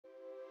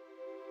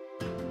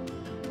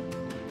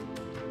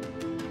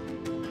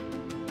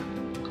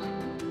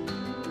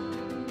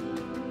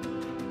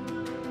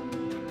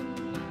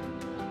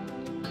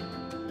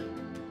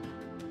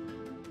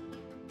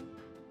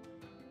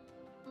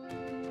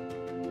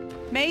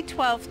May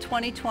 12,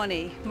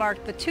 2020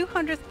 marked the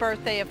 200th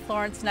birthday of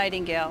Florence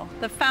Nightingale,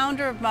 the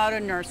founder of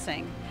modern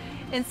nursing.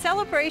 In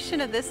celebration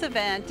of this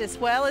event, as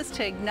well as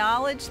to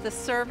acknowledge the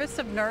service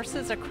of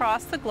nurses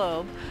across the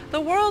globe,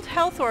 the World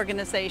Health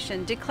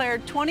Organization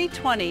declared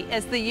 2020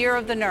 as the Year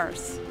of the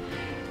Nurse.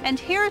 And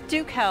here at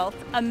Duke Health,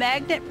 a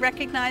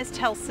magnet-recognized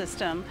health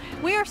system,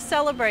 we are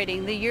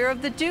celebrating the Year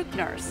of the Duke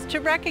Nurse to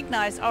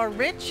recognize our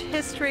rich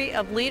history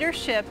of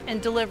leadership in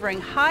delivering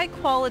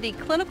high-quality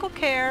clinical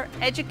care,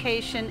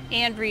 education,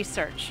 and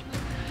research.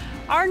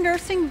 Our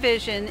nursing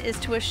vision is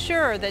to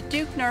assure that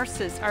Duke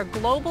nurses are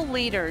global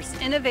leaders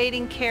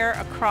innovating care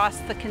across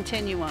the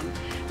continuum.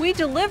 We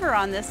deliver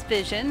on this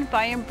vision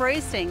by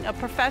embracing a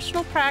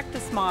professional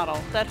practice model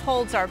that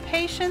holds our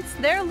patients,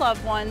 their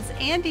loved ones,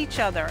 and each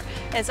other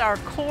as our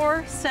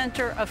core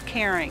center of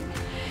caring.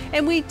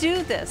 And we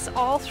do this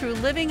all through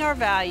living our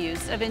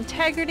values of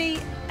integrity,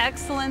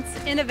 excellence,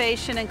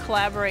 innovation, and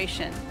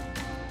collaboration.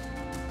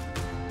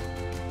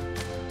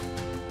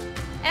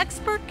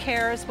 Expert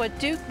care is what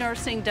Duke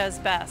Nursing does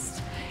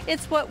best.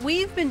 It's what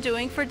we've been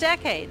doing for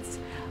decades.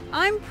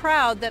 I'm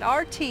proud that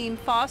our team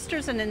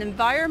fosters an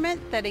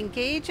environment that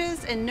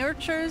engages and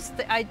nurtures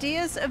the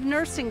ideas of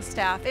nursing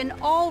staff in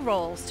all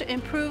roles to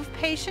improve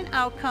patient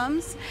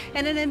outcomes,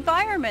 and an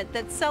environment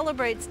that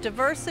celebrates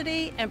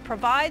diversity and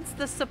provides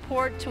the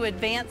support to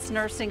advance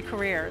nursing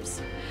careers.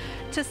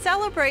 To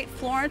celebrate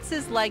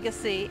Florence's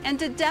legacy and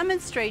to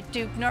demonstrate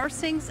Duke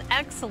Nursing's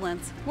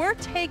excellence, we're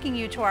taking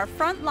you to our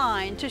front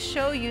line to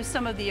show you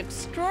some of the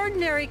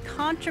extraordinary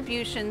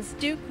contributions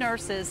Duke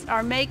nurses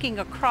are making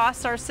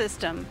across our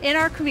system, in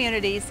our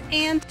communities,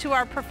 and to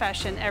our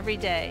profession every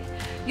day.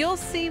 You'll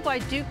see why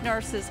Duke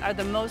nurses are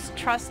the most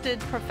trusted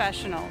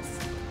professionals.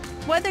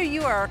 Whether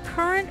you are a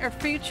current or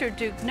future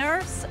Duke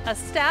nurse, a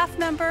staff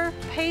member,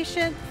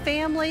 patient,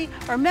 family,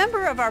 or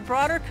member of our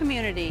broader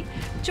community,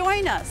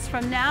 join us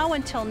from now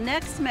until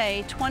next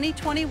May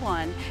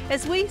 2021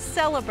 as we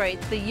celebrate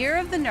the Year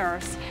of the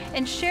Nurse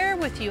and share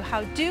with you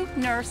how Duke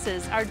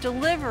nurses are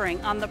delivering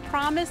on the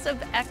promise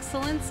of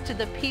excellence to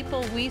the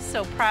people we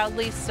so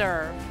proudly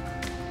serve.